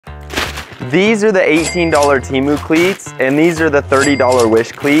These are the $18 Temu cleats, and these are the $30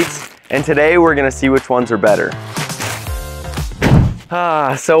 Wish cleats. And today we're gonna see which ones are better.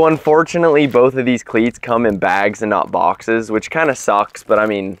 So unfortunately, both of these cleats come in bags and not boxes, which kind of sucks, but I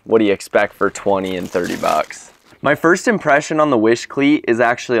mean, what do you expect for 20 and 30 bucks? My first impression on the Wish cleat is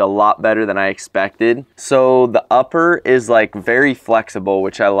actually a lot better than I expected. So the upper is like very flexible,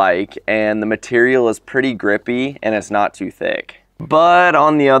 which I like, and the material is pretty grippy and it's not too thick. But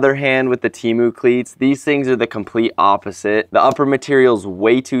on the other hand, with the Temu cleats, these things are the complete opposite. The upper material is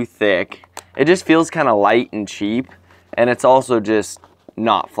way too thick. It just feels kind of light and cheap, and it's also just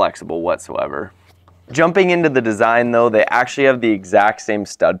not flexible whatsoever. Jumping into the design though, they actually have the exact same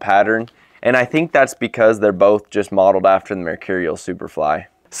stud pattern, and I think that's because they're both just modeled after the Mercurial Superfly.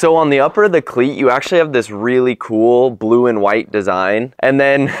 So on the upper of the cleat, you actually have this really cool blue and white design, and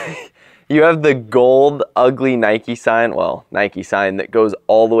then you have the gold ugly Nike sign, well, Nike sign that goes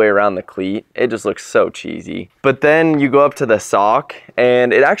all the way around the cleat. It just looks so cheesy. But then you go up to the sock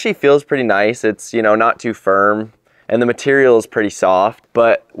and it actually feels pretty nice. It's, you know, not too firm and the material is pretty soft,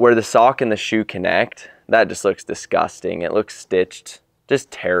 but where the sock and the shoe connect, that just looks disgusting. It looks stitched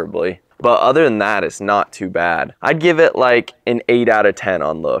just terribly. But other than that, it's not too bad. I'd give it like an 8 out of 10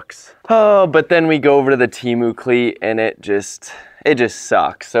 on looks. Oh, but then we go over to the Temu cleat and it just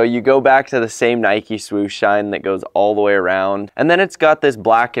sucks. So you go back to the same Nike swoosh shine that goes all the way around. And then it's got this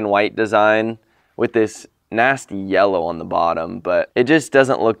black and white design with this nasty yellow on the bottom, but it just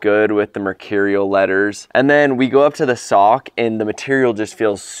doesn't look good with the Mercurial letters. And then we go up to the sock and the material just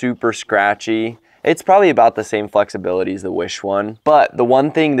feels super scratchy. It's probably about the same flexibility as the Wish one. But the one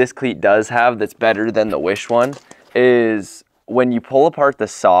thing this cleat does have that's better than the Wish one is when you pull apart the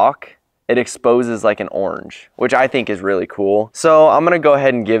sock, it exposes like an orange, which I think is really cool. So I'm gonna go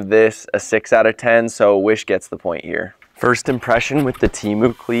ahead and give this a 6 out of 10, so Wish gets the point here. First impression with the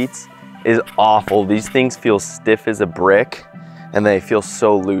Temu cleats is awful. These things feel stiff as a brick, and they feel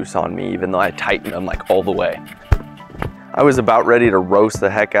so loose on me, even though I tighten them like all the way. I was about ready to roast the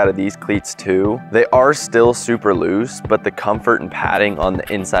heck out of these cleats too. They are still super loose, but the comfort and padding on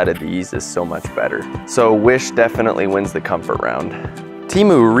the inside of these is so much better. So Wish definitely wins the comfort round.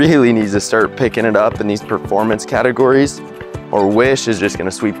 Temu really needs to start picking it up in these performance categories, or Wish is just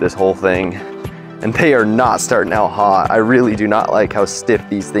gonna sweep this whole thing. And they are not starting out hot. I really do not like how stiff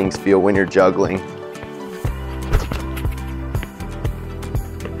these things feel when you're juggling.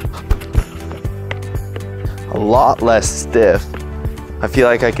 A lot less stiff. I feel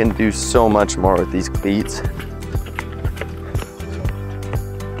like I can do so much more with these cleats.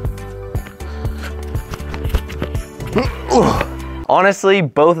 Honestly,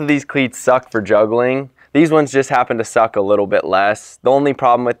 both of these cleats suck for juggling. These ones just happen to suck a little bit less. The only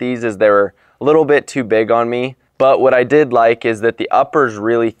problem with these is they were a little bit too big on me. But what I did like is that the upper's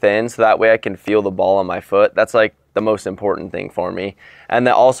really thin, so that way I can feel the ball on my foot. That's like the most important thing for me. And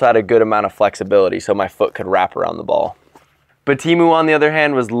that also had a good amount of flexibility, so my foot could wrap around the ball. But Temu, on the other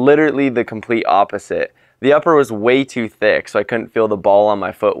hand, was literally the complete opposite. The upper was way too thick, so I couldn't feel the ball on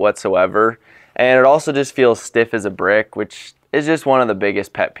my foot whatsoever. And it also just feels stiff as a brick, which is just one of the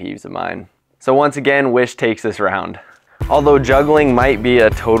biggest pet peeves of mine. So once again, Wish takes this round. Although juggling might be a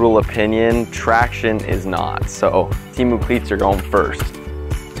total opinion, traction is not. So Temu cleats are going first.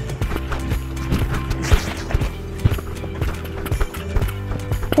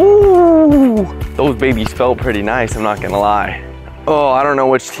 Ooh, those babies felt pretty nice, I'm not gonna lie. Oh, I don't know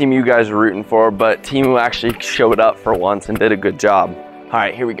which team you guys are rooting for, but Temu actually showed up for once and did a good job. All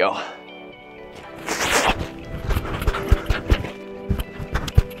right, here we go.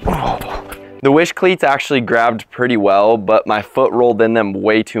 The Wish cleats actually grabbed pretty well, but my foot rolled in them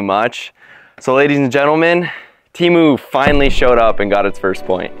way too much. So ladies and gentlemen, Temu finally showed up and got its first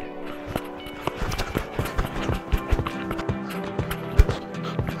point.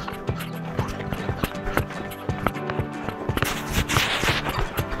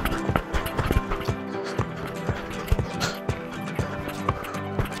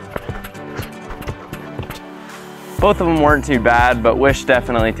 Both of them weren't too bad, but Wish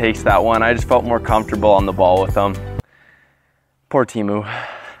definitely takes that one. I just felt more comfortable on the ball with them. Poor Temu.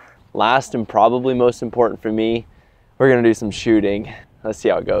 Last and probably most important for me, we're gonna do some shooting. Let's see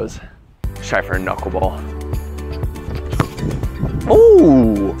how it goes. Let's try for a knuckleball.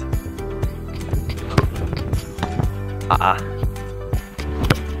 Ooh!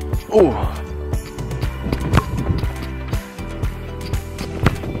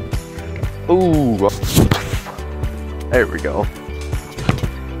 Ooh! Ooh! There we go.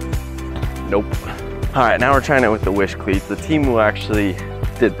 Nope. All right, now we're trying it with the Wish cleats. The Temu actually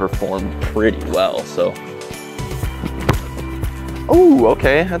did perform pretty well, so. Oh,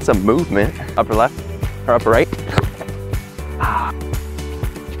 okay, that's a movement. Upper left or upper right.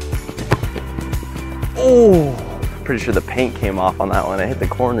 Oh, pretty sure the paint came off on that one. I hit the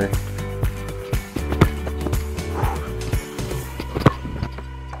corner.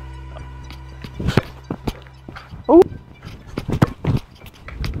 Oh.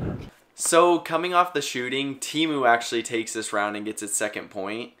 So coming off the shooting, Temu actually takes this round and gets its second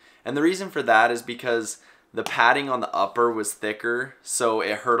point. And the reason for that is because the padding on the upper was thicker, so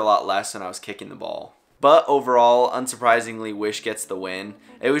it hurt a lot less when I was kicking the ball. But overall, unsurprisingly, Wish gets the win.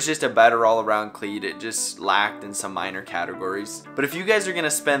 It was just a better all-around cleat. It just lacked in some minor categories. But if you guys are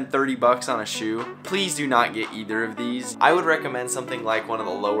gonna spend 30 bucks on a shoe, please do not get either of these. I would recommend something like one of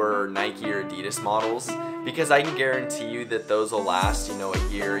the lower Nike or Adidas models, because I can guarantee you that those will last, you know, a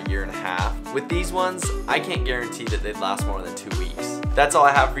year and a half. With these ones, I can't guarantee that they'd last more than 2 weeks. That's all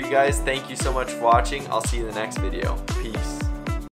I have for you guys. Thank you so much for watching. I'll see you in the next video. Peace.